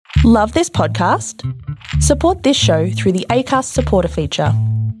Love this podcast? Support this show through the Acast supporter feature.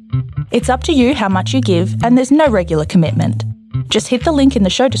 It's up to you how much you give, and there's no regular commitment. Just hit the link in the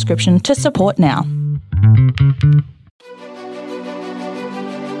show description to support now.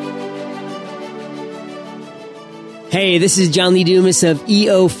 Hey, this is John Lee Dumas of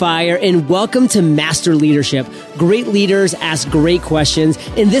EO Fire, and welcome to Master Leadership. Great leaders ask great questions,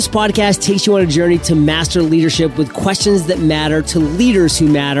 and this podcast takes you on a journey to master leadership with questions that matter to leaders who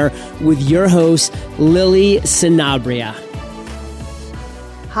matter with your host, Lily Sanabria.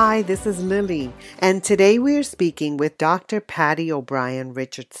 Hi, this is Lily, and today we are speaking with Dr. Patty O'Brien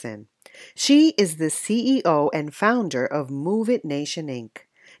Richardson. She is the CEO and founder of Move It Nation, Inc.,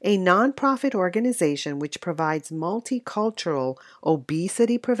 a nonprofit organization which provides multicultural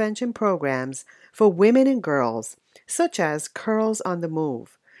obesity prevention programs for women and girls, such as Curls on the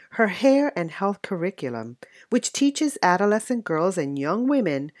Move, her hair and health curriculum, which teaches adolescent girls and young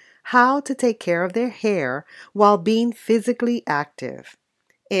women how to take care of their hair while being physically active,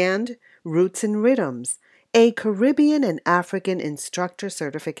 and Roots and Rhythms, a Caribbean and African instructor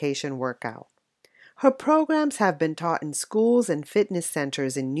certification workout. Her programs have been taught in schools and fitness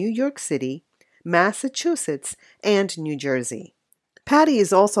centers in New York City, Massachusetts, and New Jersey. Patty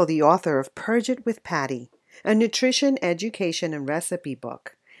is also the author of Purge It with Patty, a nutrition, education, and recipe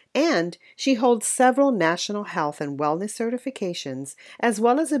book, and she holds several national health and wellness certifications, as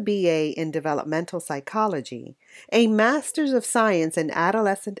well as a BA in developmental psychology, a Master's of Science in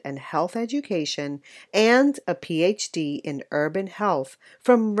Adolescent and Health Education, and a PhD in Urban Health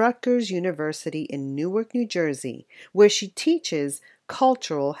from Rutgers University in Newark, New Jersey, where she teaches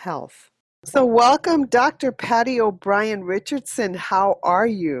cultural health. So welcome, Dr. Patty O'Brien Richardson. How are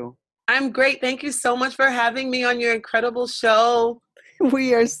you? I'm great. Thank you so much for having me on your incredible show.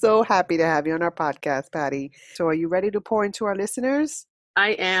 We are so happy to have you on our podcast, Patty. So are you ready to pour into our listeners?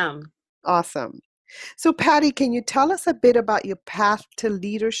 I am. Awesome. So Patty, can you tell us a bit about your path to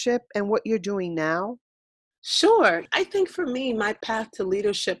leadership and what you're doing now? Sure. I think for me, my path to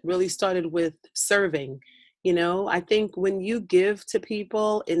leadership really started with serving. I think when you give to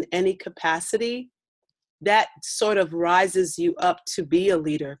people in any capacity, that sort of rises you up to be a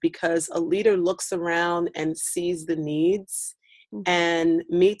leader, because a leader looks around and sees the needs and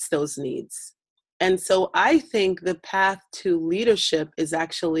meets those needs. And so I think the path to leadership is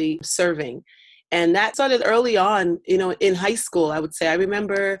actually serving. And that started early on, in high school, I would say. I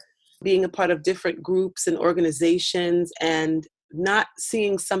remember being a part of different groups and organizations and not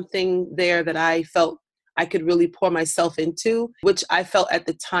seeing something there that I felt I could really pour myself into, which I felt at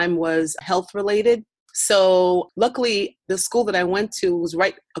the time was health related. So luckily, the school that I went to was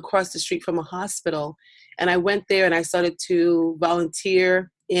right across the street from a hospital. And I went there and I started to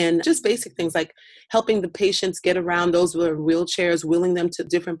volunteer in just basic things like helping the patients get around, those who were in wheelchairs, wheeling them to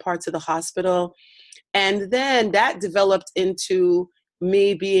different parts of the hospital. And then that developed into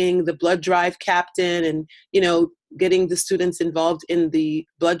me being the blood drive captain and, getting the students involved in the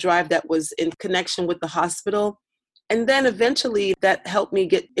blood drive that was in connection with the hospital. And then eventually that helped me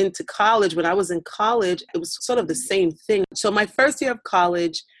get into college. When I was in college, it was sort of the same thing. So my first year of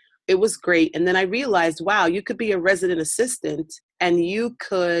college, it was great. And then I realized, wow, you could be a resident assistant and you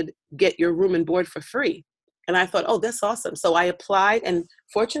could get your room and board for free. And I thought, oh, that's awesome. So I applied and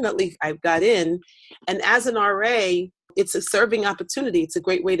fortunately I got in. And as an RA, it's a serving opportunity. It's a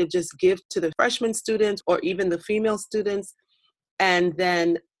great way to just give to the freshman students or even the female students. And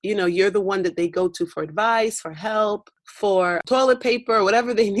then, you're the one that they go to for advice, for help, for toilet paper,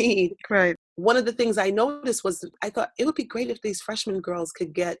 whatever they need. Right. One of the things I noticed was I thought it would be great if these freshman girls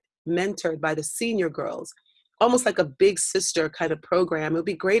could get mentored by the senior girls, almost like a big sister kind of program. It would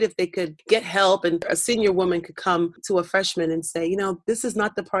be great if they could get help and a senior woman could come to a freshman and say, this is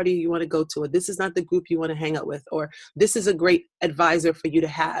not the party you want to go to, or this is not the group you want to hang out with, or this is a great advisor for you to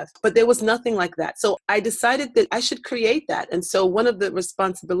have. But there was nothing like that. So I decided that I should create that. And so one of the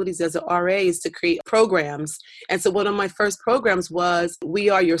responsibilities as an RA is to create programs. And so one of my first programs was We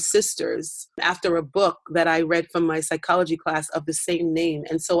Are Your Sisters, after a book that I read from my psychology class of the same name.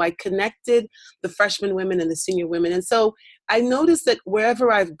 And so I connected the freshman women and the senior women. And so I noticed that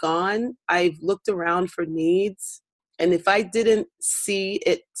wherever I've gone, I've looked around for needs. And if I didn't see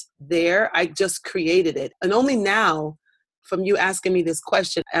it there, I just created it. And only now, from you asking me this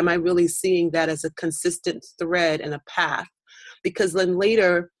question, am I really seeing that as a consistent thread and a path? Because then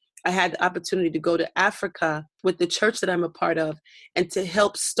later, I had the opportunity to go to Africa with the church that I'm a part of and to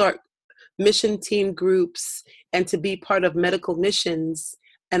help start mission team groups and to be part of medical missions.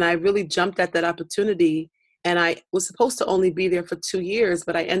 And I really jumped at that opportunity. And I was supposed to only be there for 2 years,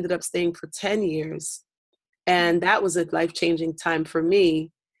 but I ended up staying for 10 years. And that was a life-changing time for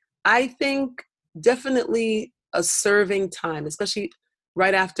me I think definitely a serving time, especially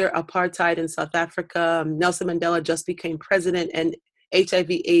right after apartheid in South Africa. Nelson Mandela just became president, and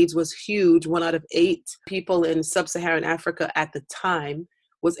HIV/AIDS was huge. 1 out of 8 people in sub-Saharan Africa at the time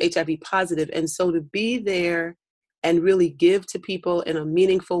was HIV positive. And so to be there and really give to people in a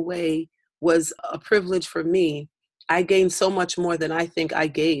meaningful way was a privilege for me. I gained so much more than I think I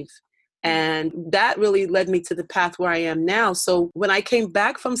gave. And that really led me to the path where I am now. So when I came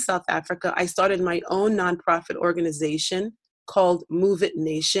back from South Africa, I started my own nonprofit organization called Move It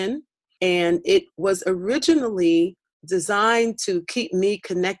Nation. And it was originally designed to keep me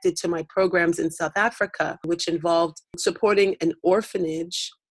connected to my programs in South Africa, which involved supporting an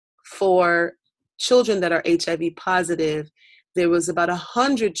orphanage for children that are HIV positive. There was about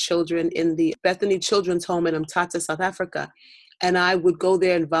 100 children in the Bethany Children's Home in Mthatha, South Africa. And I would go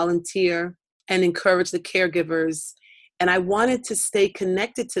there and volunteer and encourage the caregivers. And I wanted to stay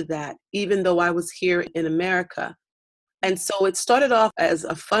connected to that, even though I was here in America. And so it started off as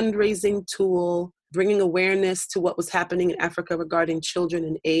a fundraising tool, bringing awareness to what was happening in Africa regarding children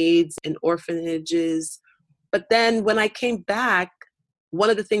and AIDS and orphanages. But then when I came back, one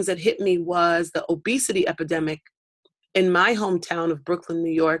of the things that hit me was the obesity epidemic in my hometown of Brooklyn,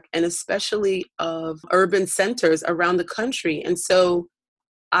 New York, and especially of urban centers around the country. And so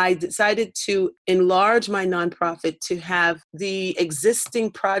I decided to enlarge my nonprofit to have the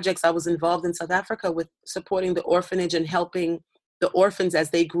existing projects I was involved in South Africa with, supporting the orphanage and helping the orphans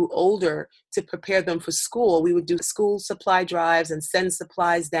as they grew older to prepare them for school. We would do school supply drives and send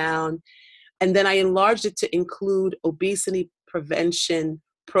supplies down. And then I enlarged it to include obesity prevention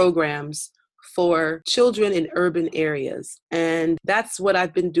programs for children in urban areas. And that's what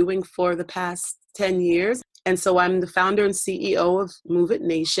I've been doing for the past 10 years. And so I'm the founder and CEO of Move It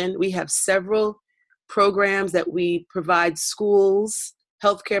Nation. We have several programs that we provide schools,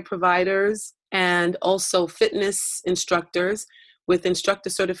 healthcare providers, and also fitness instructors with instructor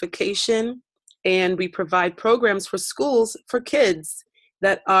certification. And we provide programs for schools for kids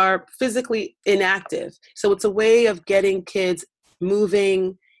that are physically inactive. So it's a way of getting kids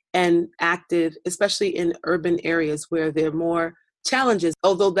moving and active, especially in urban areas where there are more challenges,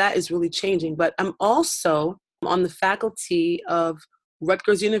 although that is really changing. But I'm also on the faculty of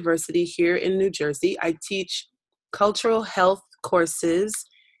Rutgers University here in New Jersey. I teach cultural health courses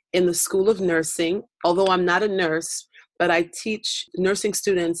in the School of Nursing, although I'm not a nurse, but I teach nursing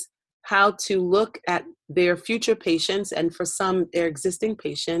students how to look at their future patients, and for some, their existing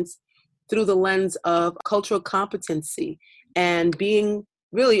patients, through the lens of cultural competency and being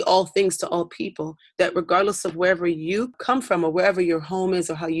really all things to all people, that regardless of wherever you come from or wherever your home is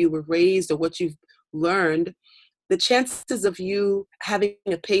or how you were raised or what you've learned, the chances of you having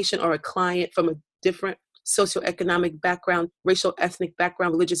a patient or a client from a different socioeconomic background, racial, ethnic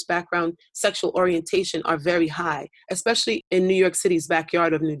background, religious background, sexual orientation are very high, especially in New York City's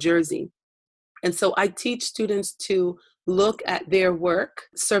backyard of New Jersey. And so I teach students to look at their work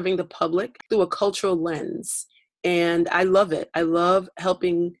serving the public through a cultural lens. And I love it. I love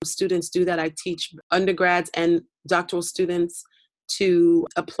helping students do that. I teach undergrads and doctoral students to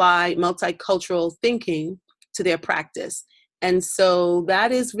apply multicultural thinking to their practice. And so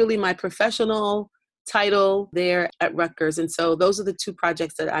that is really my professional title there at Rutgers. And so those are the 2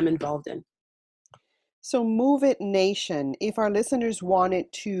 projects that I'm involved in. So Move It Nation, if our listeners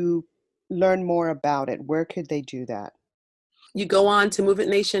wanted to learn more about it, where could they do that? You go on to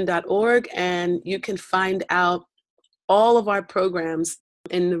moveitnation.org and you can find out all of our programs.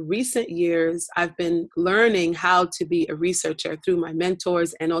 In the recent years, I've been learning how to be a researcher through my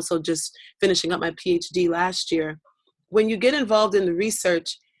mentors and also just finishing up my PhD last year. When you get involved in the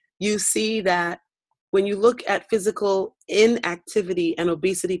research, you see that when you look at physical inactivity and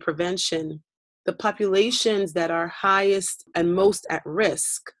obesity prevention, the populations that are highest and most at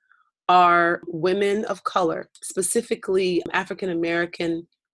risk are women of color, specifically African American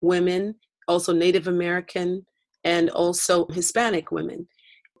women, also Native American, and also Hispanic women.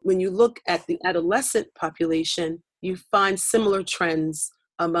 When you look at the adolescent population, you find similar trends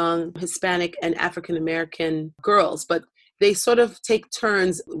among Hispanic and African American girls, but they sort of take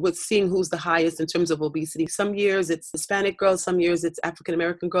turns with seeing who's the highest in terms of obesity. Some years it's Hispanic girls, some years it's African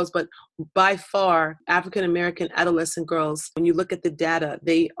American girls, but by far, African American adolescent girls, when you look at the data,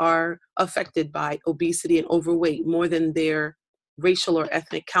 they are affected by obesity and overweight more than their racial or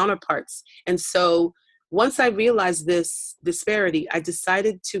ethnic counterparts. And so once I realized this disparity, I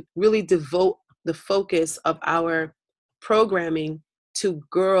decided to really devote the focus of our programming to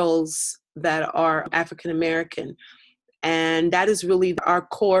girls that are African American. And that is really our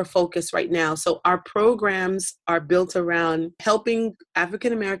core focus right now. So our programs are built around helping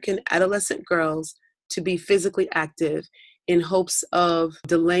African American adolescent girls to be physically active in hopes of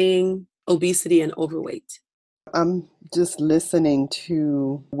delaying obesity and overweight. I'm just listening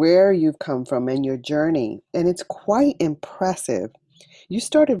to where you've come from and your journey, and it's quite impressive. You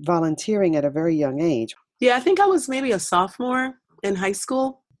started volunteering at a very young age. Yeah, I think I was maybe a sophomore in high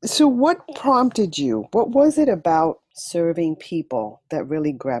school. So, what prompted you? What was it about serving people that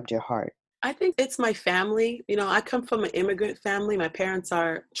really grabbed your heart? I think it's my family. You know, I come from an immigrant family. My parents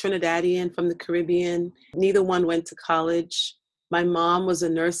are Trinidadian from the Caribbean. Neither one went to college. My mom was a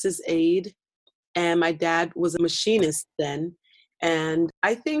nurse's aide, and my dad was a machinist then. And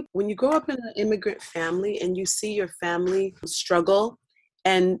I think when you grow up in an immigrant family and you see your family struggle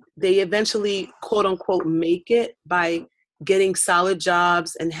and they eventually, quote unquote, make it by getting solid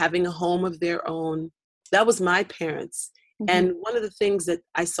jobs and having a home of their own, that was my parents. And one of the things that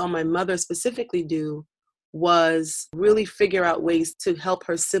I saw my mother specifically do was really figure out ways to help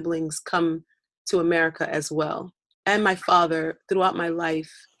her siblings come to America as well. And my father, throughout my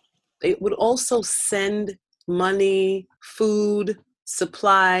life, they would also send money, food,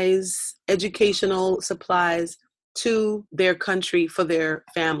 supplies, educational supplies to their country for their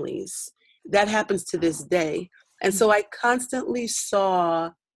families. That happens to this day. And so I constantly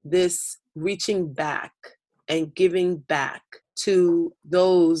saw this reaching back and giving back to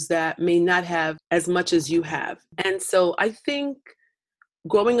those that may not have as much as you have. And so I think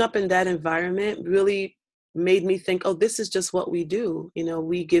growing up in that environment really made me think, oh, this is just what we do. You know,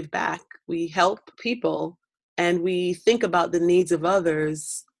 we give back, we help people, and we think about the needs of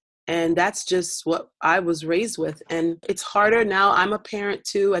others. And that's just what I was raised with. And it's harder now. I'm a parent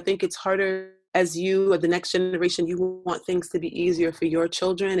too. I think it's harder as you or the next generation. You want things to be easier for your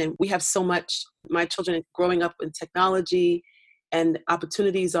children. And we have so much. My children growing up in technology and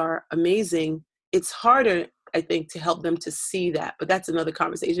opportunities are amazing. It's harder, I think, to help them to see that. But that's another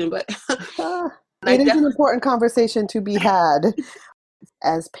conversation. But it is an important conversation to be had.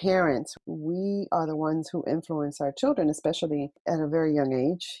 As parents, we are the ones who influence our children, especially at a very young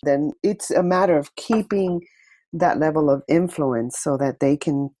age. Then it's a matter of keeping that level of influence so that they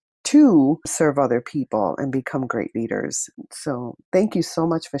can too serve other people and become great leaders. So thank you so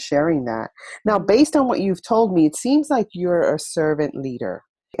much for sharing that. Now, based on what you've told me, it seems like you're a servant leader.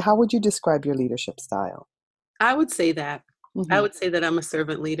 How would you describe your leadership style? I would say that. I would say that I'm a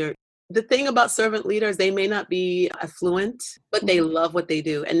servant leader. The thing about servant leaders, they may not be affluent, but they love what they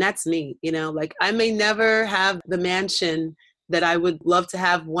do. And that's me, you know, like I may never have the mansion that I would love to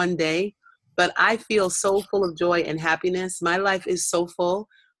have one day, but I feel so full of joy and happiness. My life is so full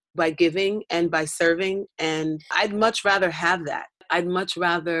by giving and by serving. And I'd much rather have that. I'd much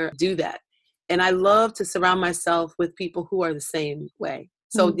rather do that. And I love to surround myself with people who are the same way.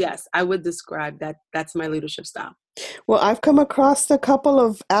 So yes, I would describe that. That's my leadership style. Well, I've come across a couple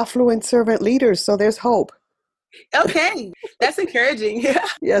of affluent servant leaders, so there's hope. Okay, that's encouraging.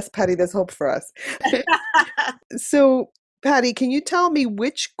 Yes, Patty, there's hope for us. So, Patty, can you tell me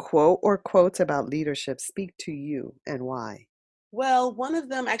which quote or quotes about leadership speak to you and why? Well, one of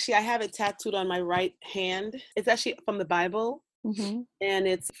them, actually, I have it tattooed on my right hand. It's actually from the Bible, and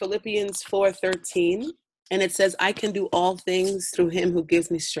it's Philippians 4:13. And it says, I can do all things through him who gives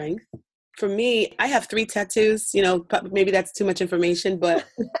me strength. For me, I have 3 tattoos. You know, maybe that's too much information, but.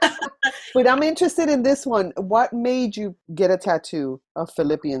 But I'm interested in this one. What made you get a tattoo of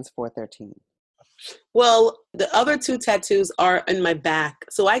Philippians 4:13? Well, the other 2 tattoos are in my back,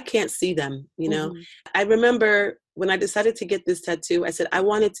 so I can't see them, you know. I remember when I decided to get this tattoo, I said, I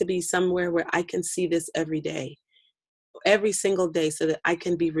want it to be somewhere where I can see this every single day, so that I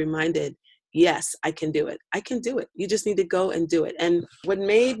can be reminded, yes, I can do it. I can do it. You just need to go and do it. And what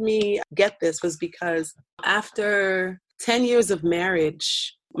made me get this was because after 10 years of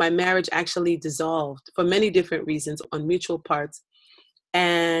marriage, my marriage actually dissolved for many different reasons on mutual parts.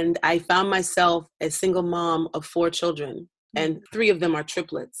 And I found myself a single mom of 4 children, and 3 of them are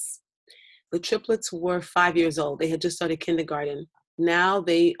triplets. The triplets were 5 years old. They had just started kindergarten. Now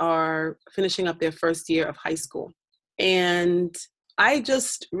they are finishing up their first year of high school. And I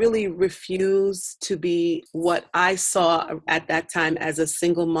just really refused to be what I saw at that time as a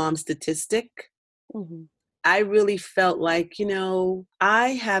single mom statistic. I really felt like, you know, I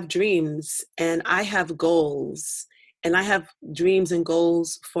have dreams and I have goals, and I have dreams and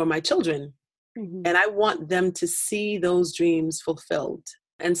goals for my children. And I want them to see those dreams fulfilled.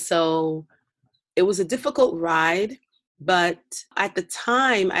 And so it was a difficult ride, but at the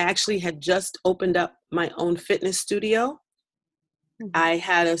time I actually had just opened up my own fitness studio. I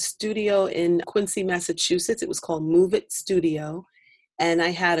had a studio in Quincy, Massachusetts. It was called Move It Studio. And I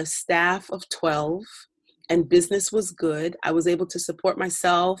had a staff of 12, and business was good. I was able to support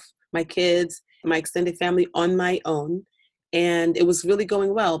myself, my kids, my extended family on my own. And it was really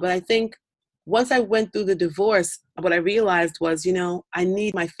going well. But I think once I went through the divorce, what I realized was, I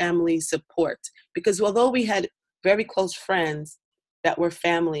need my family support, because although we had very close friends that were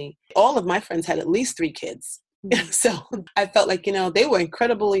family, all of my friends had at least 3 kids. So I felt like, they were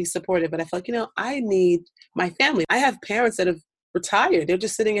incredibly supportive, but I felt like, I need my family. I have parents that have retired. They're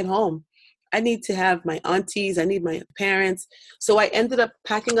just sitting at home. I need to have my aunties. I need my parents. So I ended up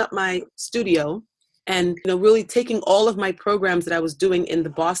packing up my studio and really taking all of my programs that I was doing in the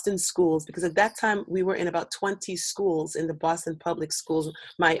Boston schools, because at that time we were in about 20 schools in the Boston public schools,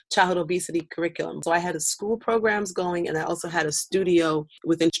 my childhood obesity curriculum. So I had a school programs going, and I also had a studio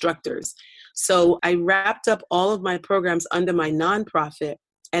with instructors. So I wrapped up all of my programs under my nonprofit.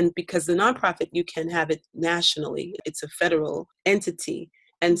 And because the nonprofit, you can have it nationally, it's a federal entity.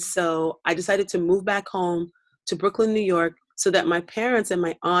 And so I decided to move back home to Brooklyn, New York, so that my parents and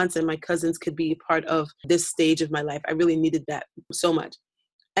my aunts and my cousins could be a part of this stage of my life. I really needed that so much.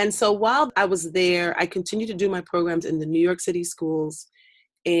 And so while I was there, I continued to do my programs in the New York City schools.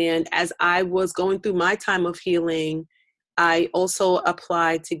 And as I was going through my time of healing, I also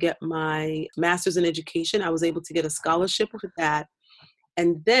applied to get my master's in education. I was able to get a scholarship with that.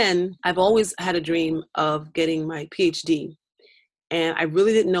 And then I've always had a dream of getting my PhD. And I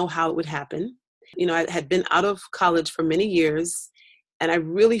really didn't know how it would happen. I had been out of college for many years, and I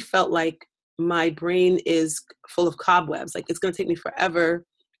really felt like my brain is full of cobwebs. Like, it's going to take me forever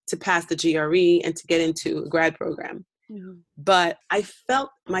to pass the GRE and to get into a grad program. Mm-hmm. But I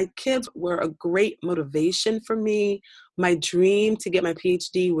felt my kids were a great motivation for me. My dream to get my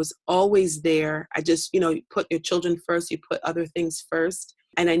PhD was always there. I just, you put your children first, you put other things first.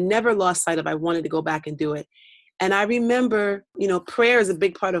 And I never lost sight of I wanted to go back and do it. And I remember, prayer is a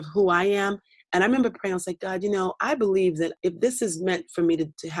big part of who I am. And I remember praying, I was like, God, I believe that if this is meant for me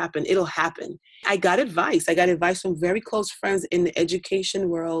to happen, it'll happen. I got advice. I got advice from very close friends in the education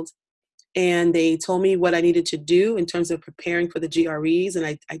world. And they told me what I needed to do in terms of preparing for the GREs. And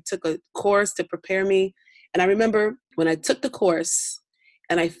I took a course to prepare me. And I remember when I took the course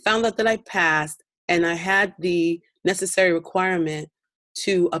and I found out that I passed and I had the necessary requirement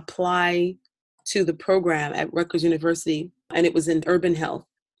to apply to the program at Rutgers University, and it was in urban health.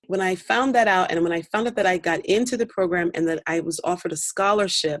 When I found that out, and when I found out that I got into the program and that I was offered a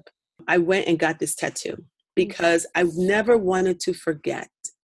scholarship, I went and got this tattoo, because I never wanted to forget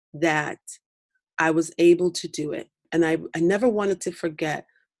that I was able to do it. And I never wanted to forget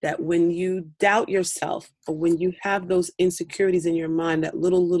that when you doubt yourself, or when you have those insecurities in your mind, that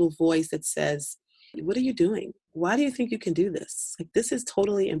little voice that says, what are you doing? Why do you think you can do this? Like, this is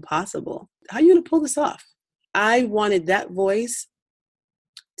totally impossible. How are you going to pull this off? I wanted that voice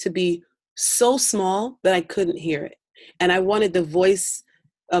to be so small that I couldn't hear it. And I wanted the voice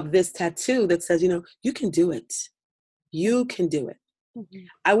of this tattoo that says, you can do it. You can do it. Mm-hmm.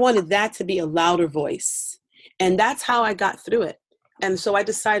 I wanted that to be a louder voice. And that's how I got through it. And so I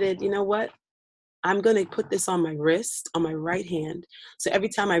decided, you know what? I'm going to put this on my wrist, on my right hand. So every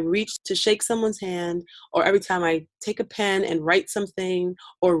time I reach to shake someone's hand, or every time I take a pen and write something,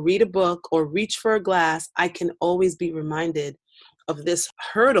 or read a book, or reach for a glass, I can always be reminded of this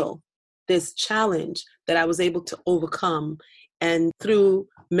hurdle, this challenge that I was able to overcome. And through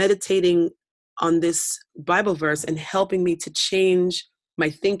meditating on this Bible verse and helping me to change my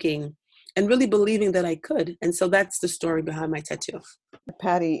thinking and really believing that I could. And so that's the story behind my tattoo.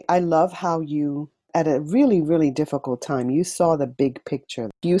 Patty, I love how you, at a really, really difficult time, you saw the big picture.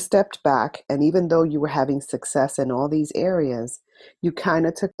 You stepped back, and even though you were having success in all these areas, you kind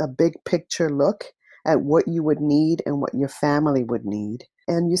of took a big picture look at what you would need and what your family would need.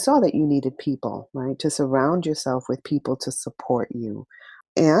 And you saw that you needed people, right? To surround yourself with people to support you.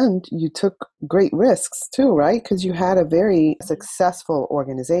 And you took great risks too, right? Because you had a very successful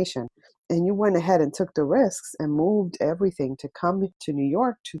organization. And you went ahead and took the risks and moved everything to come to New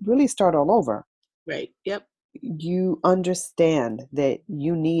York to really start all over. Right. Yep. You understand that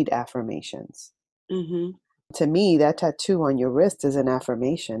you need affirmations. Mm-hmm. To me, that tattoo on your wrist is an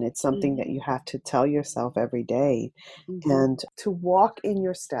affirmation. It's something that you have to tell yourself every day. Mm-hmm. And to walk in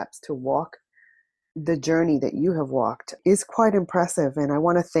your steps, to walk the journey that you have walked is quite impressive. And I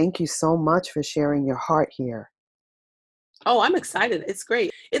want to thank you so much for sharing your heart here. Oh, I'm excited. It's great.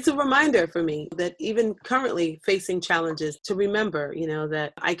 It's a reminder for me that even currently facing challenges, to remember,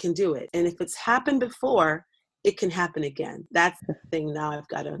 that I can do it. And if it's happened before, it can happen again. That's the thing now I've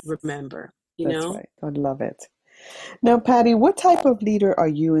got to remember, That's right. I love it. Now, Patty, what type of leader are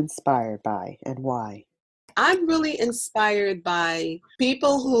you inspired by and why? I'm really inspired by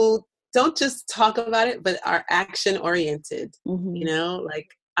people who don't just talk about it, but are action oriented. Hmm. Like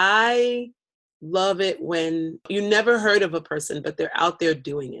I love it when you never heard of a person, but they're out there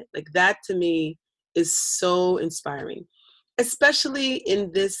doing it. Like that to me is so inspiring, especially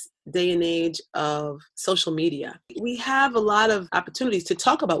in this day and age of social media. We have a lot of opportunities to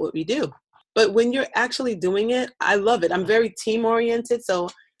talk about what we do. But when you're actually doing it, I love it. I'm very team oriented. So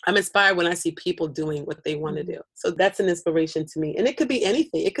I'm inspired when I see people doing what they want to do. So that's an inspiration to me. And it could be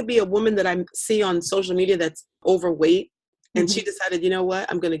anything. It could be a woman that I see on social media that's overweight. And Hmm. she decided, you know what,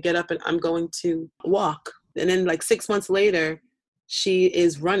 I'm going to get up and I'm going to walk. And then like 6 months later, she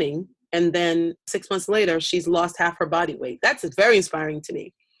is running. And then 6 months later, she's lost half her body weight. That's very inspiring to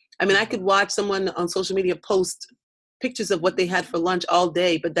me. I mean, I could watch someone on social media post pictures of what they had for lunch all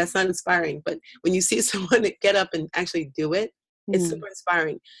day, but that's not inspiring. But when you see someone get up and actually do it, it's super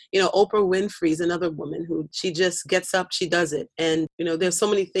inspiring. Oprah Winfrey is another woman who she just gets up, she does it. And, there's so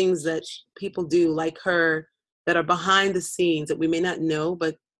many things that people do like her that are behind the scenes that we may not know,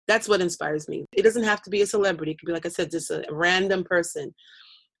 but that's what inspires me. It doesn't have to be a celebrity. It could be, like I said, just a random person.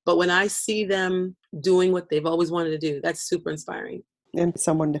 But when I see them doing what they've always wanted to do, that's super inspiring. And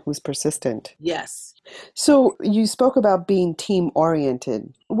someone who's persistent. Yes. So you spoke about being team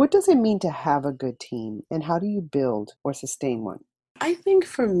oriented. What does it mean to have a good team, and how do you build or sustain one? I think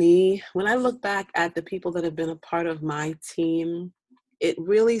for me, when I look back at the people that have been a part of my team, it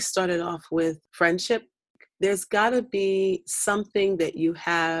really started off with friendship. There's got to be something that you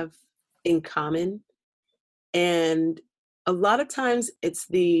have in common. And a lot of times it's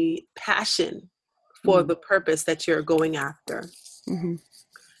the passion for the purpose that you're going after. Mm-hmm.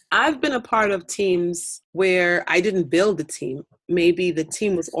 I've been a part of teams where I didn't build the team. Maybe the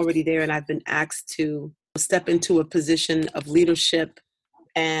team was already there and I've been asked to step into a position of leadership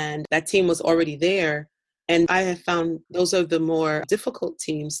and that team was already there. And I have found those are the more difficult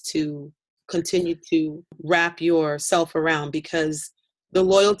teams to continue to wrap yourself around because the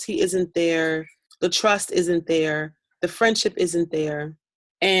loyalty isn't there, the trust isn't there, the friendship isn't there,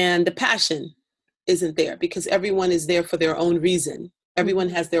 and the passion isn't there because everyone is there for their own reason. Everyone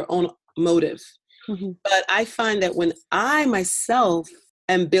has their own motive. Mm-hmm. But I find that when I myself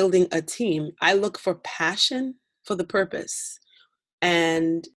am building a team, I look for passion for the purpose.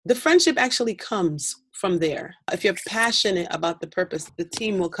 And the friendship actually comes from there. If you're passionate about the purpose, the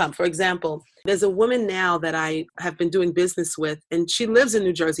team will come. For example, there's a woman now that I have been doing business with, and she lives in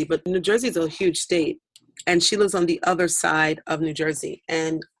New Jersey, but New Jersey is a huge state. And she lives on the other side of New Jersey.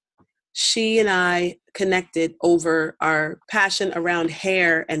 And she and I connected over our passion around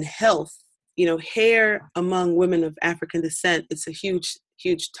hair and health. Hair among women of African descent, it's a huge,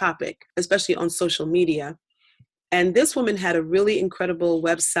 huge topic, especially on social media. And this woman had a really incredible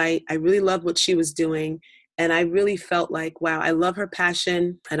website. I really loved what she was doing. And I really felt like, wow, I love her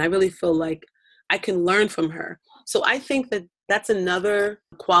passion. And I really feel like I can learn from her. So I think that that's another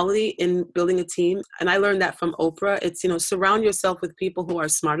quality in building a team. And I learned that from Oprah. It's, surround yourself with people who are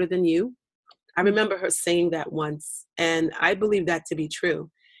smarter than you. I remember her saying that once. And I believe that to be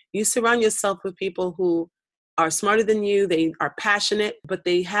true. You surround yourself with people who are smarter than you. They are passionate, but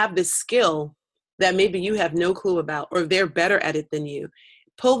they have this skill that maybe you have no clue about, or they're better at it than you.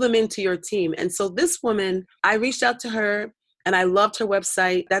 Pull them into your team. And so this woman, I reached out to her and I loved her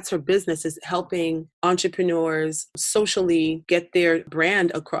website. That's her business, is helping entrepreneurs socially get their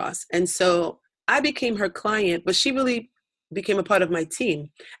brand across. And so I became her client, but she really became a part of my team.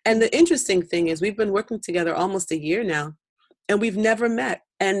 And the interesting thing is we've been working together almost a year now, and we've never met.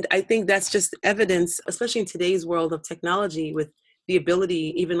 And I think that's just evidence, especially in today's world of technology, with the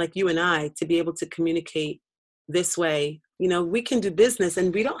ability, even like you and I, to be able to communicate this way. We can do business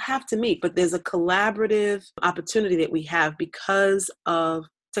and we don't have to meet, but there's a collaborative opportunity that we have because of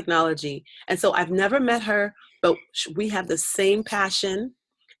technology. And so I've never met her, but we have the same passion.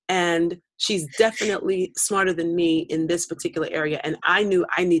 And she's definitely smarter than me in this particular area. And I knew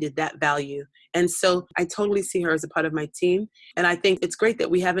I needed that value. And so I totally see her as a part of my team. And I think it's great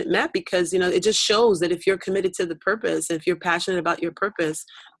that we haven't met because, it just shows that if you're committed to the purpose, if you're passionate about your purpose,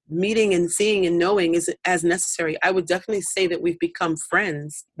 meeting and seeing and knowing is as necessary. I would definitely say that we've become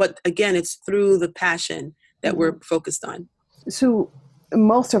friends. But again, it's through the passion that we're focused on. So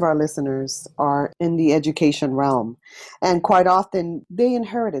most of our listeners are in the education realm, and quite often they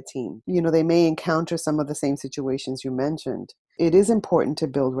inherit a team. They may encounter some of the same situations you mentioned. It is important to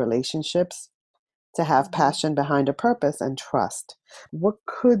build relationships, to have passion behind a purpose, and trust. What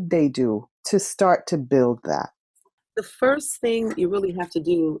could they do to start to build that? The first thing you really have to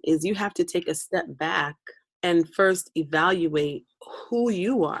do is you have to take a step back and first evaluate who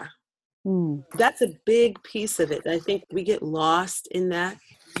you are. Mm. That's a big piece of it. I think we get lost in that.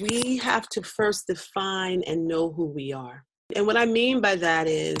 We have to first define and know who we are. And what I mean by that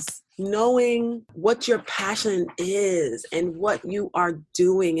is knowing what your passion is and what you are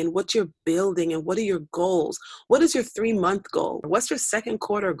doing and what you're building and what are your goals. What is your 3-month goal? What's your second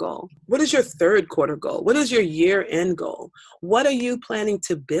quarter goal? What is your third quarter goal? What is your year-end goal? What are you planning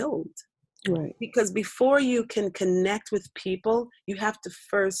to build? Right. Because before you can connect with people, you have to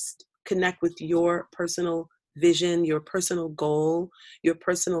first connect with your personal vision, your personal goal, your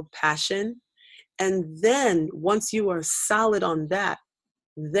personal passion. And then once you are solid on that,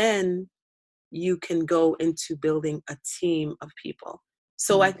 then you can go into building a team of people.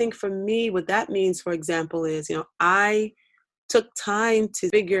 So I think for me, what that means, for example, is, I took time to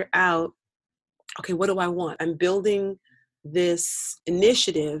figure out, okay, what do I want? I'm building this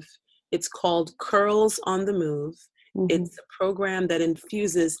initiative. It's called Curls on the Move. Mm-hmm. It's a program that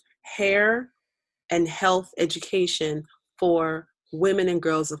infuses hair and health education for women and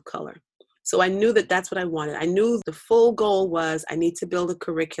girls of color. So I knew that that's what I wanted. I knew the full goal was I need to build a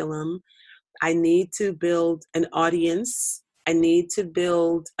curriculum. I need to build an audience. I need to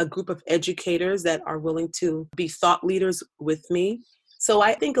build a group of educators that are willing to be thought leaders with me. So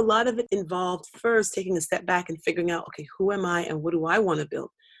I think a lot of it involved first taking a step back and figuring out, okay, who am I and what do I want to build?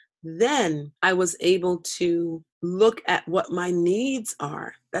 Then I was able to look at what my needs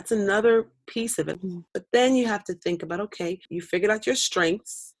are. That's another piece of it. But then you have to think about, okay, you figured out your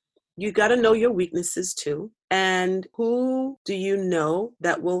strengths. You got to know your weaknesses too. And who do you know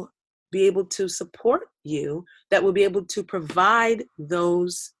that will be able to support you, that will be able to provide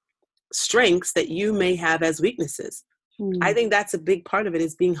those strengths that you may have as weaknesses? I think that's a big part of it,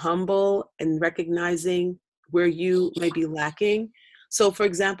 is being humble and recognizing where you may be lacking. So for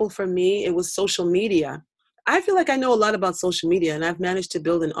example, for me, it was social media. I feel like I know a lot about social media and I've managed to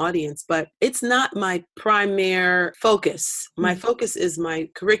build an audience, but it's not my primary focus. My focus is my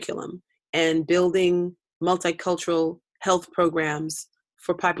curriculum and building multicultural health programs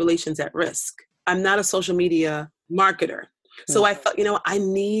for populations at risk. I'm not a social media marketer. So I thought, I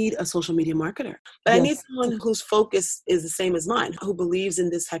need a social media marketer, but I need someone whose focus is the same as mine, who believes in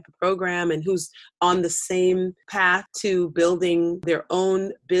this type of program and who's on the same path to building their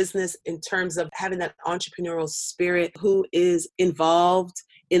own business in terms of having that entrepreneurial spirit, who is involved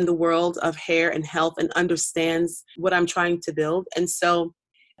in the world of hair and health and understands what I'm trying to build. And so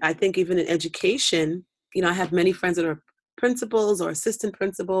I think even in education, I have many friends that are principals or assistant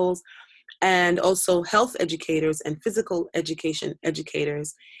principals, and also health educators and physical education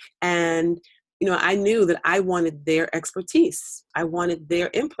educators. And, I knew that I wanted their expertise. I wanted their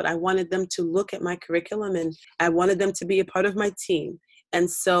input. I wanted them to look at my curriculum and I wanted them to be a part of my team.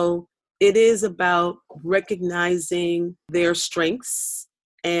 And so it is about recognizing their strengths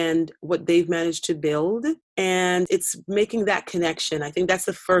and what they've managed to build. And it's making that connection. I think that's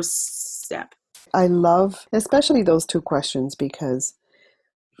the first step. I love especially those two questions, because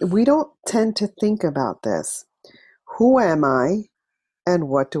we don't tend to think about this. Who am I and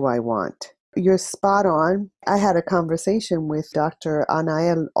what do I want? You're spot on. I had a conversation with Dr.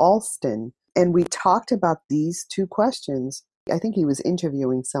 Anaya Alston, and we talked about these two questions. I think he was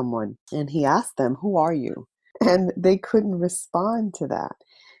interviewing someone, and he asked them, who are you? And they couldn't respond to that.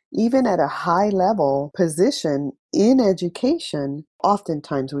 Even at a high level position in education,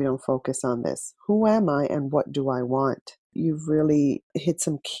 oftentimes we don't focus on this. Who am I and what do I want? You've really hit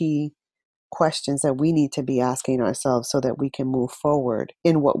some key questions that we need to be asking ourselves so that we can move forward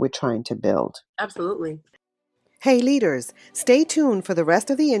in what we're trying to build. Absolutely. Hey leaders, stay tuned for the rest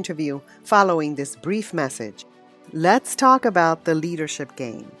of the interview following this brief message. Let's talk about the leadership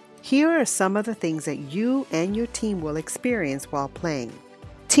game. Here are some of the things that you and your team will experience while playing.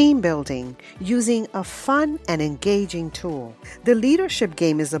 Team building using a fun and engaging tool. The leadership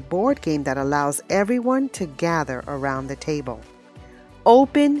game is a board game that allows everyone to gather around the table.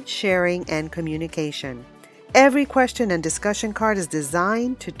 Open sharing and communication. Every question and discussion card is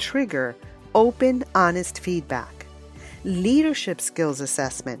designed to trigger open, honest feedback. Leadership skills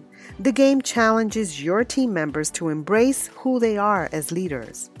assessment. The game challenges your team members to embrace who they are as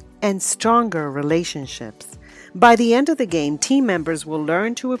leaders. And stronger relationships. By the end of the game, team members will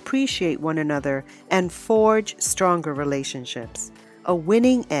learn to appreciate one another and forge stronger relationships, a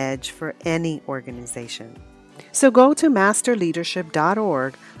winning edge for any organization. So go to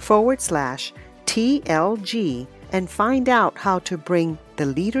masterleadership.org/TLG and find out how to bring the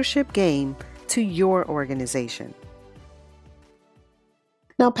leadership game to your organization.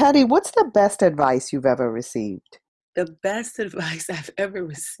 Now, Patty, what's the best advice you've ever received? The best advice I've ever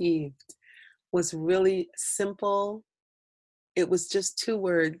received. was really simple. It was just 2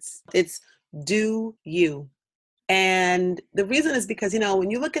 words. It's do you. And the reason is because,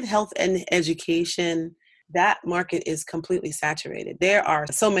 when you look at health and education, that market is completely saturated. There are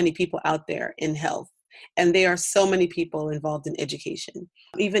so many people out there in health, and there are so many people involved in education.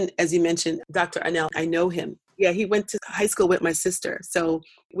 Even as you mentioned, Dr. Anel, I know him. Yeah, he went to high school with my sister. So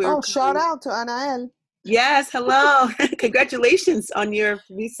we're Shout out to Anael. Yes, hello. Congratulations on your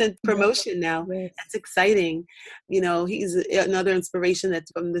recent promotion now. Yes. That's exciting. He's another inspiration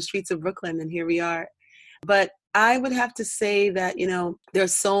that's from the streets of Brooklyn, and here we are. But I would have to say that, there are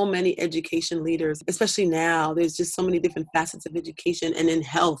so many education leaders, especially now. There's just so many different facets of education and in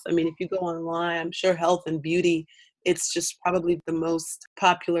health. I mean, if you go online, I'm sure health and beauty, it's just probably the most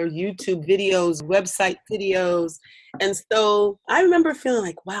popular YouTube videos, website videos. And so I remember feeling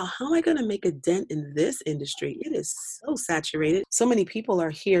like, wow, how am I going to make a dent in this industry? It is so saturated. So many people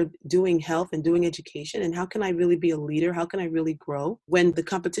are here doing health and doing education. And how can I really be a leader? How can I really grow when the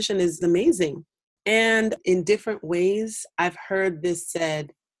competition is amazing? And in different ways, I've heard this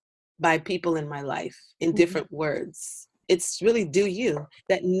said by people in my life in different words. It's really do you,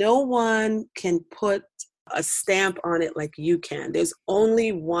 that no one can put a stamp on it like you can. There's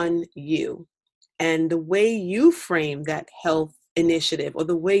only one you. And the way you frame that health initiative or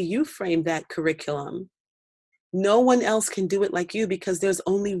the way you frame that curriculum, no one else can do it like you because there's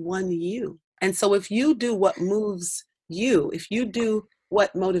only one you. And so if you do what moves you, if you do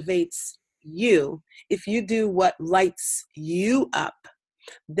what motivates you, if you do what lights you up,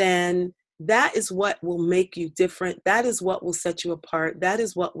 then that is what will make you different. That is what will set you apart. That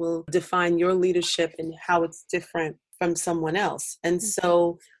is what will define your leadership and how it's different from someone else. And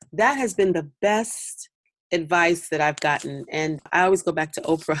so that has been the best advice that I've gotten. And I always go back to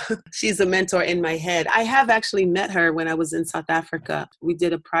Oprah. She's a mentor in my head. I have actually met her when I was in South Africa. We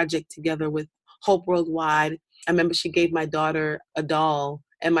did a project together with Hope Worldwide. I remember she gave my daughter a doll,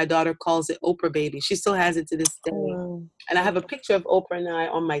 and my daughter calls it Oprah Baby. She still has it to this day. Oh. And I have a picture of Oprah and I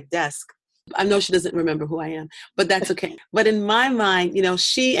on my desk. I know she doesn't remember who I am, but that's okay. But in my mind,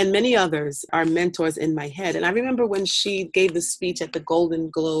 she and many others are mentors in my head. And I remember when she gave the speech at the Golden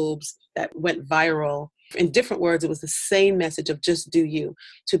Globes that went viral. In different words, it was the same message of just do you,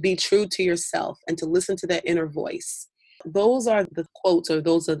 to be true to yourself and to listen to that inner voice. Those are the quotes, or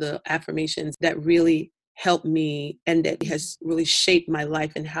those are the affirmations that really helped me and that has really shaped my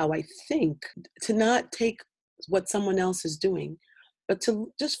life and how I think, to not take what someone else is doing, but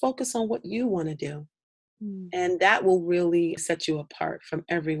to just focus on what you want to do. And that will really set you apart from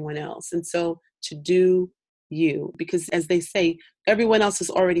everyone else. And so to do you, because as they say, everyone else is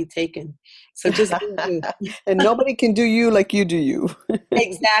already taken. So just do you. And nobody can do you like you do you.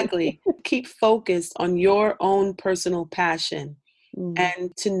 Exactly. Keep focused on your own personal passion.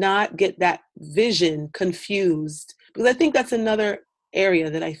 And to not get that vision confused. Because I think that's another area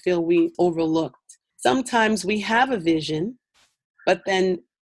that I feel we overlooked. Sometimes we have a vision, but then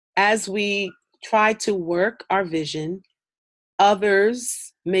as we try to work our vision,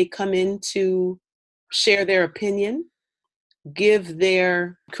 others may come in to share their opinion, give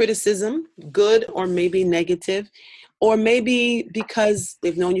their criticism, good or maybe negative, or maybe because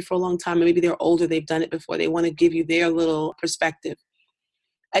they've known you for a long time, and maybe they're older, they've done it before, they want to give you their little perspective.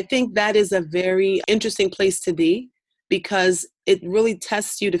 I think that is a very interesting place to be, because it really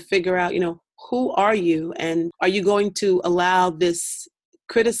tests you to figure out, who are you, and are you going to allow this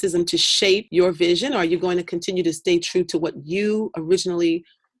criticism to shape your vision, or are you going to continue to stay true to what you originally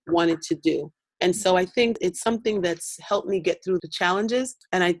wanted to do? And so I think it's something that's helped me get through the challenges.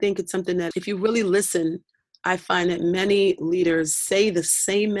 And I think it's something that if you really listen, I find that many leaders say the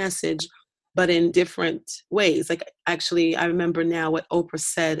same message, but in different ways. Like, actually, I remember now what Oprah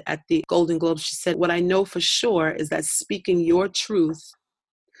said at the Golden Globes. She said, what I know for sure is that speaking your truth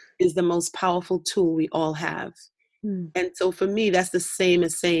is the most powerful tool we all have. And so for me, that's the same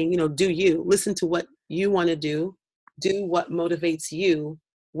as saying, do you. Listen to what you want to do what motivates you,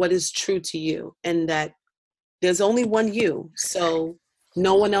 what is true to you, and that there's only one you. So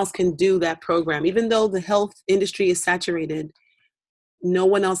no one else can do that program. Even though the health industry is saturated, no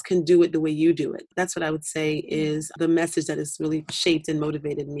one else can do it the way you do it. That's what I would say is the message that has really shaped and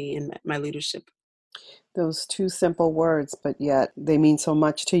motivated me in my leadership. Those 2 simple words, but yet they mean so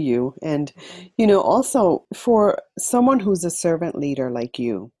much to you. And, also for someone who's a servant leader like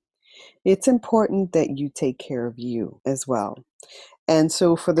you, it's important that you take care of you as well. And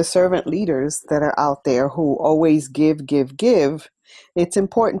so for the servant leaders that are out there who always give, it's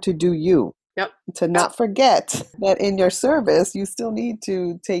important to do you. Yep. To not forget that in your service, you still need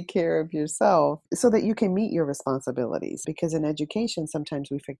to take care of yourself so that you can meet your responsibilities. Because in education, sometimes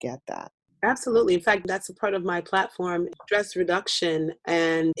we forget that. Absolutely. In fact, that's a part of my platform, stress reduction.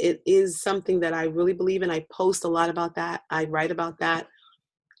 And it is something that I really believe in. I post a lot about that. I write about that.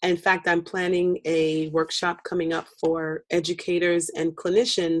 In fact, I'm planning a workshop coming up for educators and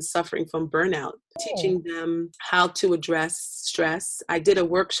clinicians suffering from burnout, teaching them how to address stress. I did a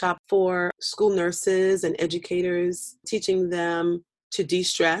workshop for school nurses and educators, teaching them to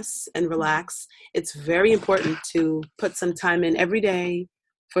de-stress and relax. It's very important to put some time in every day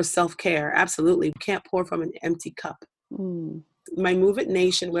for self-care. Absolutely. You can't pour from an empty cup. Mm. My Move It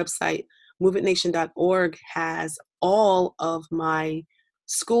Nation website, moveitnation.org, has all of my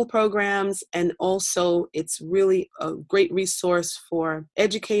school programs, and also it's really a great resource for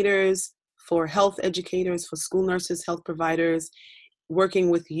educators, for health educators, for school nurses, health providers, working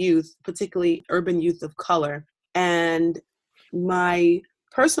with youth, particularly urban youth of color. And my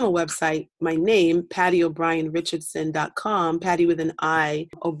personal website, my name, PattyO'BrienRichardson.com, Patty with an I,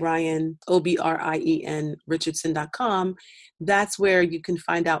 O'Brien, Obrien, Richardson.com. That's where you can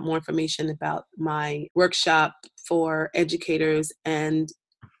find out more information about my workshop for educators and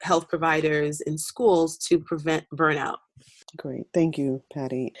health providers in schools to prevent burnout. Great. Thank you,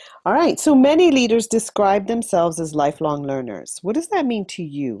 Patty. All right. So many leaders describe themselves as lifelong learners. What does that mean to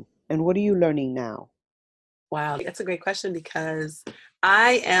you? And what are you learning now? Wow, that's a great question because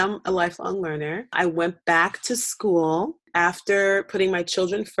I am a lifelong learner. I went back to school after putting my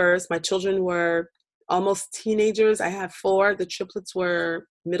children first. My children were almost teenagers. I have 4. The triplets were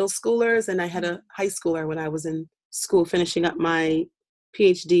middle schoolers, and I had a high schooler when I was in school finishing up my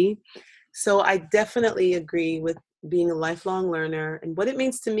PhD. So I definitely agree with being a lifelong learner. And what it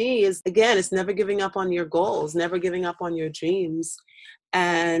means to me is, again, it's never giving up on your goals, never giving up on your dreams.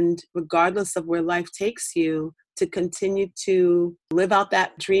 And regardless of where life takes you, to continue to live out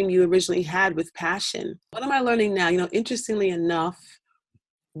that dream you originally had with passion. What am I learning now? Interestingly enough,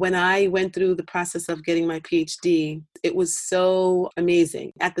 when I went through the process of getting my PhD, it was so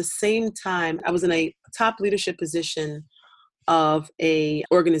amazing. At the same time, I was in a top leadership position of a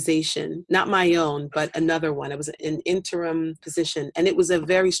organization, not my own, but another one. It was an interim position, and it was a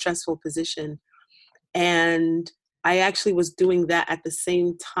very stressful position. And I actually was doing that at the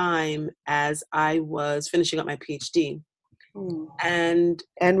same time as I was finishing up my PhD. Mm.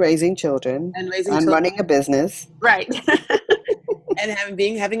 And raising children. raising And children. running a business. Right. And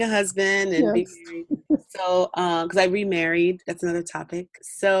having a husband and being married. So, because I remarried, that's another topic.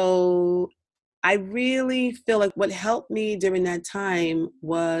 So I really feel like what helped me during that time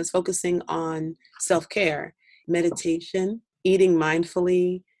was focusing on self-care, meditation, eating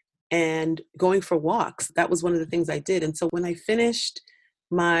mindfully, and going for walks. That was one of the things I did. And so when I finished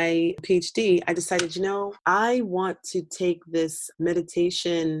my PhD, I decided, I want to take this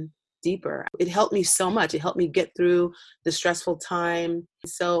meditation deeper. It helped me so much. It helped me get through the stressful time.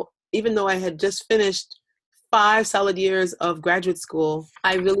 So even though I had just finished 5 solid years of graduate school,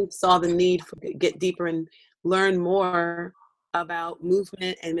 I really saw the need to get deeper and learn more about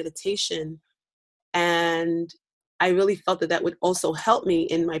movement and meditation. And I really felt that would also help me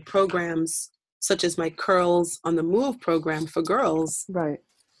in my programs, such as my Curls on the Move program for girls. Right.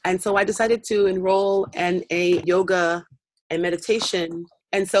 And so I decided to enroll in a yoga and meditation.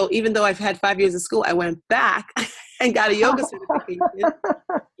 And so even though I've had 5 years of school, I went back and got a yoga certification.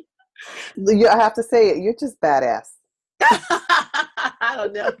 I have to say it, you're just badass. I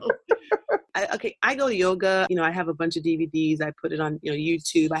don't know. I go to yoga. I have a bunch of DVDs. I put it on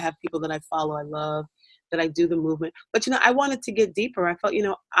YouTube. I have people that I follow, I love, that I do the movement. But, I wanted to get deeper. I felt,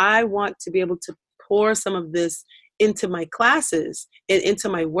 I want to be able to pour some of this into my classes and into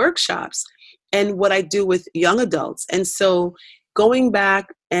my workshops and what I do with young adults. And so going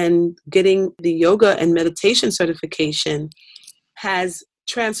back and getting the yoga and meditation certification has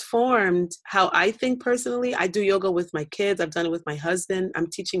transformed how I think personally. I do yoga with my kids. I've done it with my husband. I'm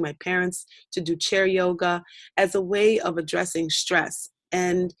teaching my parents to do chair yoga as a way of addressing stress.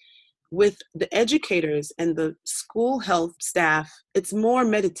 And with the educators and the school health staff, it's more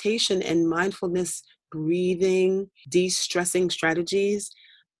meditation and mindfulness, breathing, de-stressing strategies.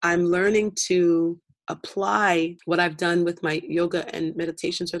 I'm learning to apply what I've done with my yoga and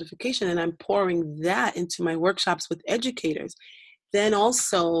meditation certification, and I'm pouring that into my workshops with educators. Then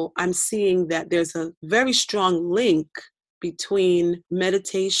also, I'm seeing that there's a very strong link between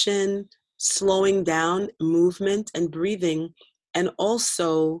meditation, slowing down, movement, and breathing, and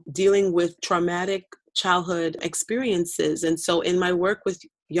also dealing with traumatic childhood experiences. And so in my work with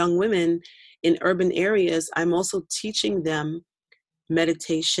young women in urban areas, I'm also teaching them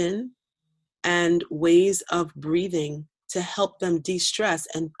meditation and ways of breathing to help them de-stress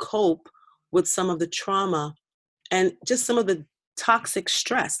and cope with some of the trauma and just some of the toxic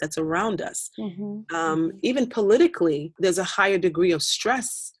stress that's around us. Mm-hmm. Even politically, there's a higher degree of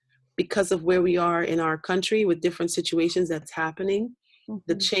stress because of where we are in our country with different situations that's happening.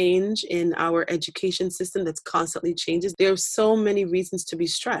 The change in our education system that's constantly changes. There are so many reasons to be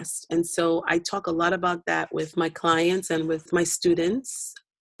stressed. And so I talk a lot about that with my clients and with my students.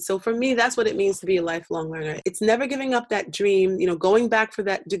 So for me, that's what it means to be a lifelong learner. It's never giving up that dream, going back for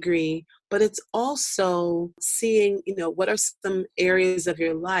that degree, but it's also seeing, what are some areas of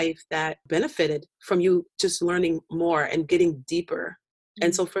your life that benefited from you just learning more and getting deeper.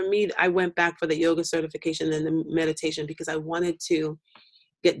 And so for me, I went back for the yoga certification and the meditation because I wanted to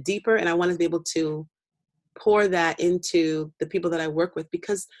get deeper and I wanted to be able to pour that into the people that I work with,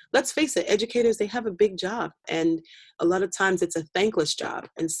 because let's face it, educators, they have a big job and a lot of times it's a thankless job.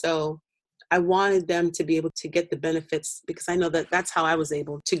 And so I wanted them to be able to get the benefits because I know that that's how I was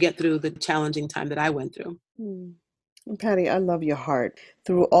able to get through the challenging time that I went through. Patty, I love your heart.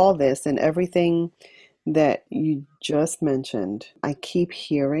 Through all this and everything that you just mentioned, I keep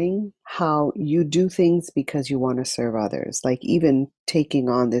hearing how you do things because you want to serve others. Like even taking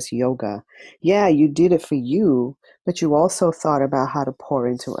on this yoga. Yeah, you did it for you, but you also thought about how to pour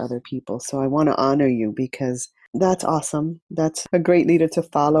into other people. So I want to honor you because that's awesome. That's a great leader to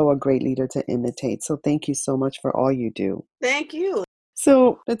follow, a great leader to imitate. So thank you so much for all you do. Thank you.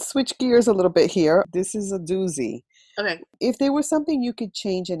 So let's switch gears a little bit here. This is a doozy. Okay. If there was something you could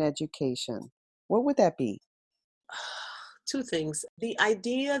change in education, what would that be? Two things. The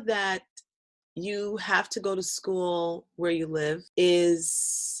idea that you have to go to school where you live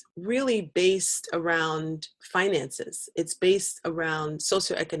is really based around finances. It's based around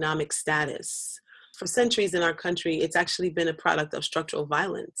socioeconomic status. For centuries in our country, it's actually been a product of structural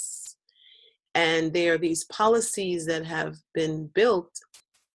violence. And there are these policies that have been built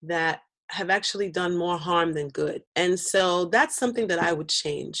that have actually done more harm than good. And so that's something that I would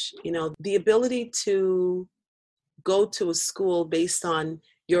change. The ability to go to a school based on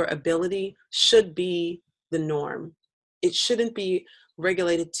your ability should be the norm. It shouldn't be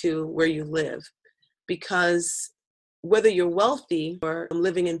regulated to where you live, because whether you're wealthy or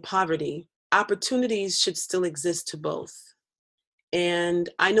living in poverty, opportunities should still exist to both. And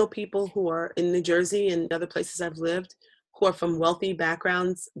I know people who are in New Jersey and other places I've lived who are from wealthy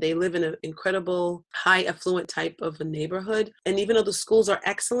backgrounds. They live in an incredible, high affluent type of a neighborhood. And even though the schools are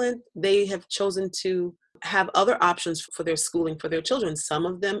excellent, they have chosen to have other options for their schooling for their children. Some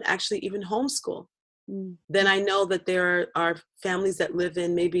of them actually even homeschool. Then I know that there are families that live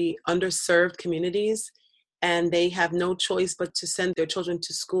in maybe underserved communities and they have no choice but to send their children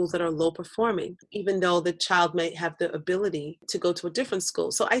to schools that are low performing, even though the child may have the ability to go to a different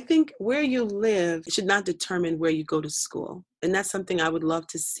school. So I think where you live should not determine where you go to school. And that's something I would love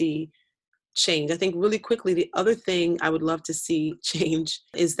to see change. I think really quickly, the other thing I would love to see change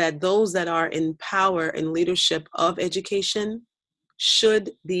is that those that are in power and leadership of education should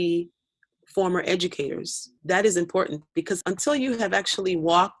be former educators. That is important because until you have actually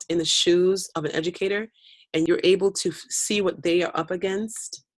walked in the shoes of an educator and you're able to see what they are up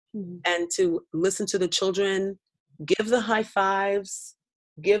against and to listen to the children, give the high fives,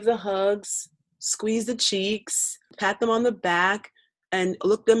 give the hugs, squeeze the cheeks, pat them on the back and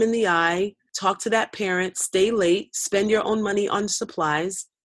look them in the eye, talk to that parent, stay late, spend your own money on supplies.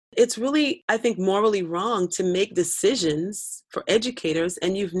 It's really, I think, morally wrong to make decisions for educators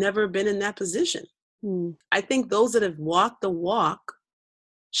and you've never been in that position. I think those that have walked the walk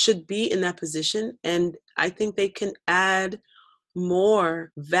should be in that position, and I think they can add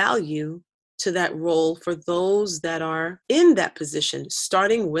more value to that role for those that are in that position,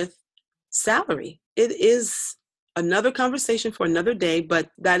 starting with salary. It is another conversation for another day, but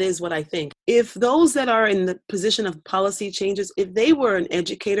that is what I think. If those that are in the position of policy changes, if they were an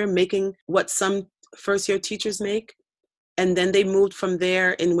educator making what some first-year teachers make, and then they moved from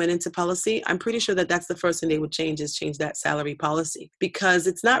there and went into policy, I'm pretty sure that that's the first thing they would change that salary policy. Because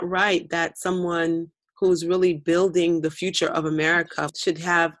it's not right that someone who's really building the future of America should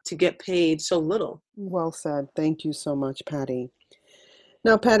have to get paid so little. Well said. Thank you so much, Patty.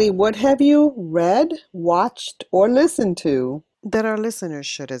 Now, Patty, what have you read, watched, or listened to that our listeners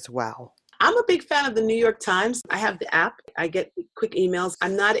should as well? I'm a big fan of the New York Times. I have the app. I get quick emails.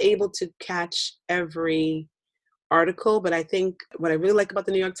 I'm not able to catch every article, but I think what I really like about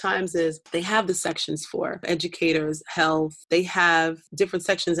the New York Times is they have the sections for educators, health. They have different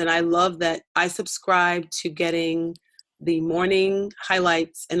sections, and I love that I subscribe to getting the morning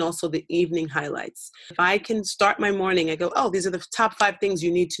highlights and also the evening highlights. If I can start my morning, I go, oh, these are the top 5 things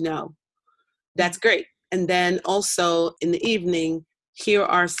you need to know. That's great. And then also in the evening, here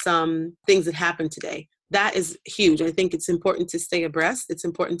are some things that happened today. that is huge. I think it's important to stay abreast. It's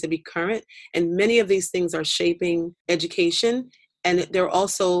important to be current. And many of these things are shaping education. And there are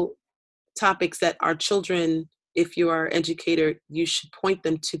also topics that our children, if you are an educator, you should point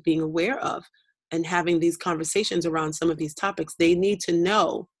them to being aware of and having these conversations around some of these topics. They need to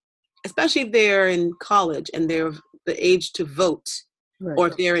know, especially if they're in college and they're the age to vote, Right. or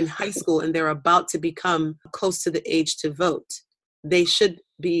if they're in high school and they're about to become close to the age to vote, they should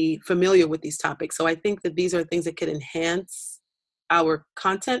be familiar with these topics. So I think that these are things that could enhance our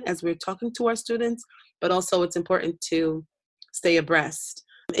content as we're talking to our students, but also it's important to stay abreast.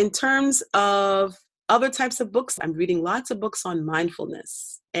 In terms of other types of books, I'm reading lots of books on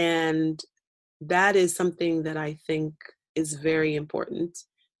mindfulness, and that is something that I think is very important.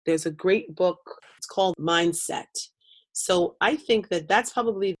 There's a great book, it's called Mindset. So I think that that's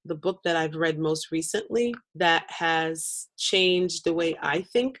probably the book that I've read most recently that has changed the way I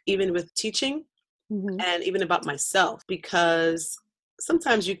think, even with teaching and even about myself, because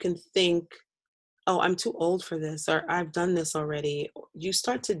sometimes you can think, oh, I'm too old for this, or I've done this already. You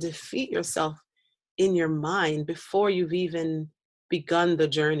start to defeat yourself in your mind before you've even begun the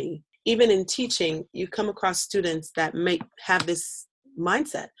journey. Even in teaching, you come across students that might have this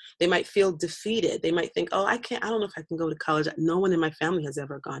mindset. They might feel defeated. They might think, oh, I don't know if I can go to college. No one in my family has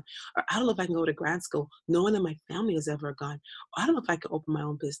ever gone. Or I don't know if I can go to grad school. No one in my family has ever gone. Or I don't know if I can open my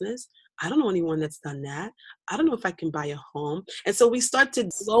own business. I don't know anyone that's done that. I don't know if I can buy a home. And so we start to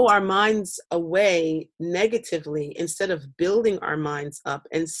blow our minds away negatively instead of building our minds up.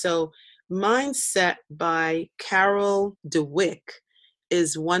 And so Mindset by Carol Dweck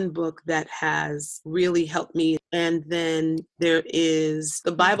is one book that has really helped me. And then there is,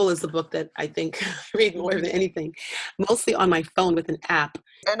 the Bible is the book that I think I read more than anything, mostly on my phone with an app.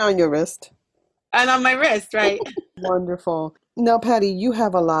 And on your wrist. And on my wrist, right? Wonderful. Now, Patty, you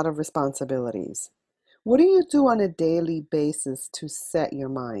have a lot of responsibilities. What do you do on a daily basis to set your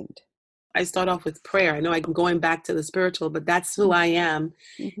mind? I start off with prayer. I know I'm going back to the spiritual, but that's who I am.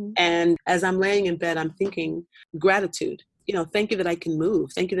 Mm-hmm. And as I'm laying in bed, I'm thinking gratitude. Thank you that I can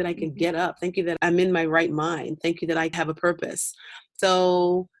move. Thank you that I can get up. Thank you that I'm in my right mind. Thank you that I have a purpose.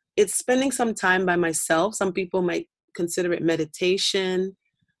 So it's spending some time by myself. Some people might consider it meditation.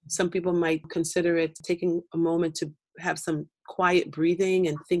 Some people might consider it taking a moment to have some quiet breathing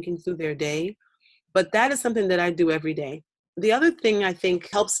and thinking through their day. But that is something that I do every day. The other thing I think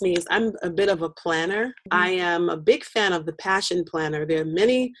helps me is I'm a bit of a planner. I am a big fan of the Passion Planner. There are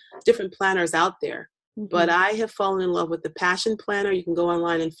many different planners out there, but I have fallen in love with the Passion Planner. You can go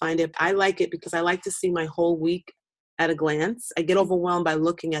online and find it. I like it because I like to see my whole week at a glance. I get overwhelmed by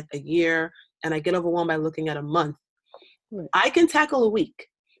looking at a year, and I get overwhelmed by looking at a month. Right. I can tackle a week,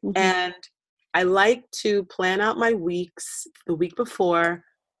 and I like to plan out my weeks the week before,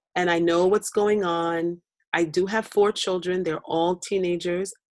 and I know what's going on. I do have 4 children. They're all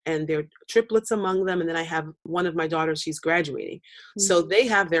teenagers, and they're triplets among them. And then I have one of my daughters, she's graduating. So they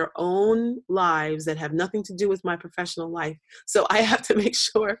have their own lives that have nothing to do with my professional life. So I have to make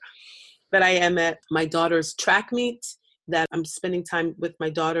sure that I am at my daughter's track meet, that I'm spending time with my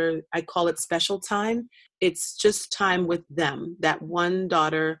daughter. I call it special time. It's just time with them, that one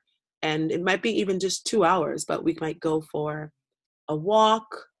daughter. And it might be even just 2 hours, but we might go for a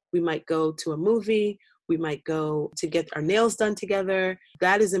walk. We might go to a movie. We might go to get our nails done together.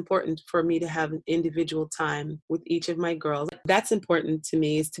 That is important for me, to have an individual time with each of my girls. That's important to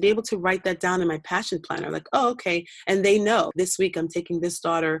me, is to be able to write that down in my Passion Planner. Like, oh, okay. And they know this week I'm taking this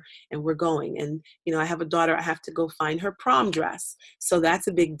daughter and we're going. And, I have a daughter, I have to go find her prom dress. So that's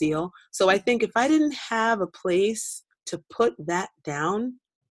a big deal. So I think if I didn't have a place to put that down,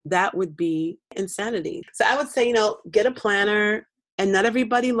 that would be insanity. So I would say, get a planner. And not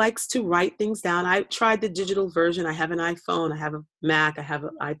everybody likes to write things down. I tried the digital version. I have an iPhone, I have a Mac, I have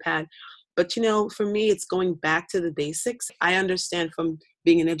an iPad. But, for me, it's going back to the basics. I understand from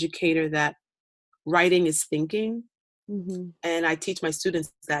being an educator that writing is thinking. And I teach my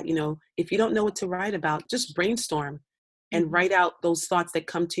students that, if you don't know what to write about, just brainstorm and write out those thoughts that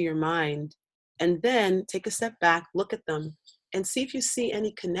come to your mind. And then take a step back, look at them, and see if you see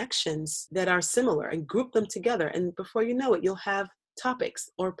any connections that are similar, and group them together. And before you know it, you'll have topics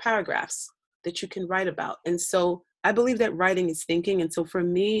or paragraphs that you can write about. And so I believe that writing is thinking. And so for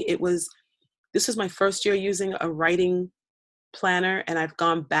me, this was my first year using a writing planner, and I've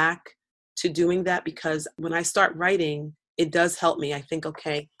gone back to doing that because when I start writing, it does help me. I think,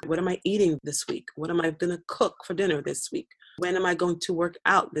 okay, what am I eating this week? What am I going to cook for dinner this week? When am I going to work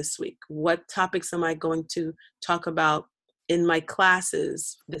out this week? What topics am I going to talk about in my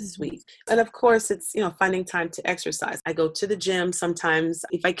classes this week? And of course, it's, finding time to exercise. I go to the gym sometimes.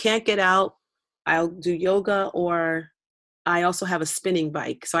 If I can't get out I'll do yoga, or I also have a spinning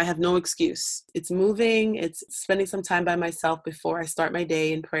bike. So I have no excuse. It's moving, it's spending some time by myself before I start my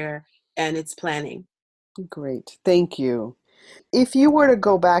day in prayer, and it's planning. Great. Thank you. If you were to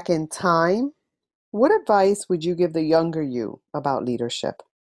go back in time, what advice would you give the younger you about leadership?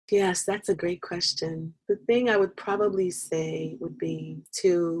 Yes, that's a great question. The thing I would probably say would be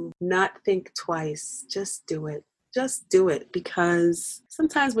to not think twice, just do it. Just do it, because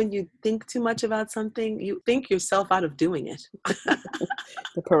sometimes when you think too much about something, you think yourself out of doing it.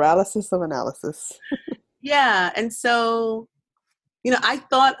 The paralysis of analysis. Yeah. And so, I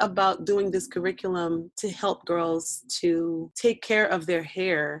thought about doing this curriculum to help girls to take care of their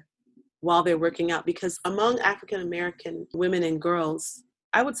hair while they're working out, because among African American women and girls,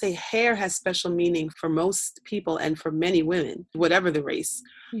 I would say hair has special meaning for most people and for many women, whatever the race.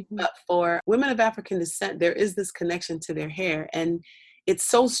 Mhm. But for women of African descent, there is this connection to their hair. And it's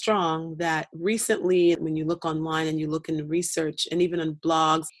so strong that recently, when you look online and you look in research and even on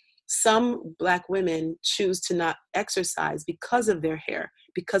blogs, some Black women choose to not exercise because of their hair,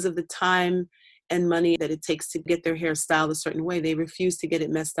 because of the time and money that it takes to get their hair styled a certain way. They refuse to get it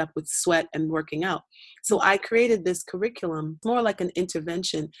messed up with sweat and working out. So I created this curriculum, more like an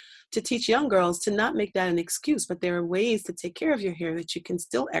intervention, to teach young girls to not make that an excuse, but there are ways to take care of your hair that you can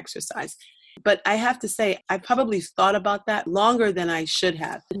still exercise. But I have to say, I probably thought about that longer than I should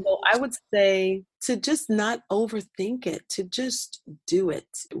have. So I would say to just not overthink it, to just do it.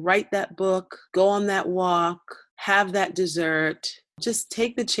 Write that book, go on that walk, have that dessert. Just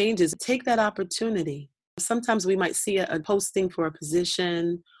take the changes, take that opportunity. Sometimes we might see a posting for a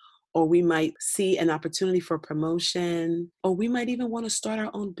position, or we might see an opportunity for promotion, or we might even want to start our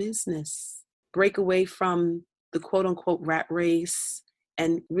own business, break away from the quote unquote rat race,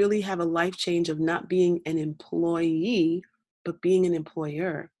 and really have a life change of not being an employee, but being an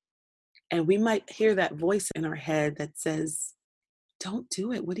employer. And we might hear that voice in our head that says, don't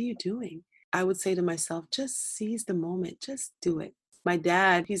do it. What are you doing? I would say to myself, just seize the moment, just do it. My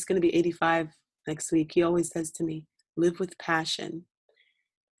dad, he's going to be 85 next week. He always says to me, live with passion.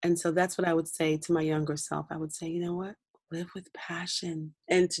 And so that's what I would say to my younger self. I would say, you know what? Live with passion,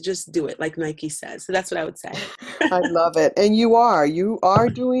 and to just do it like Nike says. So that's what I would say. I love it. And you are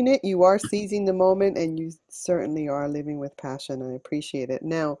doing it. You are seizing the moment, and you certainly are living with passion. I appreciate it.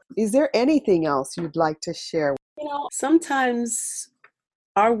 Now, is there anything else you'd like to share? Sometimes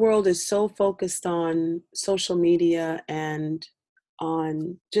our world is so focused on social media and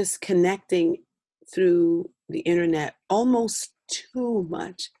on just connecting through the internet almost too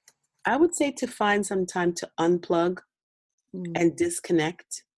much. I would say to find some time to unplug and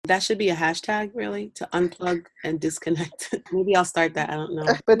disconnect. That should be a hashtag, really, to unplug and disconnect. Maybe I'll start that. I don't know.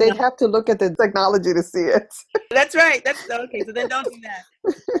 But they'd have to look at the technology to see it. That's right. That's okay. So then don't do that.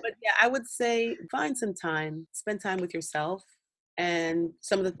 But yeah, I would say find some time, spend time with yourself. And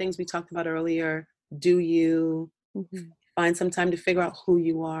some of the things we talked about earlier, do you find some time to figure out who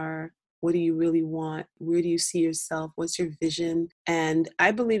you are? What do you really want? Where do you see yourself? What's your vision? And I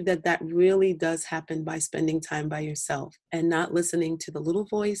believe that that really does happen by spending time by yourself and not listening to the little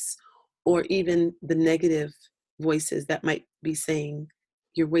voice or even the negative voices that might be saying,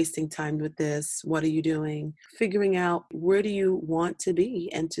 you're wasting time with this. What are you doing? Figuring out where do you want to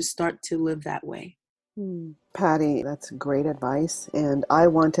be and to start to live that way. Patty, that's great advice. And I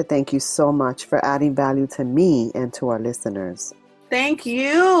want to thank you so much for adding value to me and to our listeners. Thank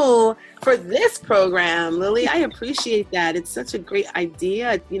you for this program, Lily. I appreciate that. It's such a great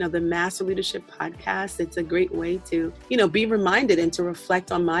idea. The Master Leadership Podcast, it's a great way to, be reminded and to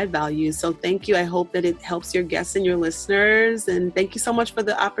reflect on my values. So thank you. I hope that it helps your guests and your listeners. And thank you so much for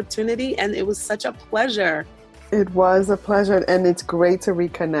the opportunity. And it was such a pleasure. It was a pleasure. And it's great to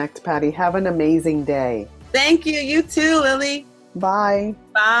reconnect, Patty. Have an amazing day. Thank you. You too, Lily. Bye.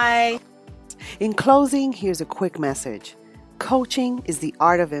 Bye. In closing, here's a quick message. Coaching is the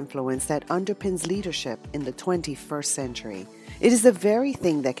art of influence that underpins leadership in the 21st century. It is the very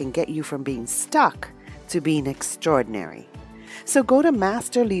thing that can get you from being stuck to being extraordinary. So go to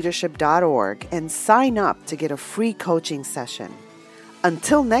masterleadership.org and sign up to get a free coaching session.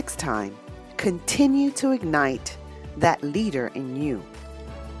 Until next time, continue to ignite that leader in you.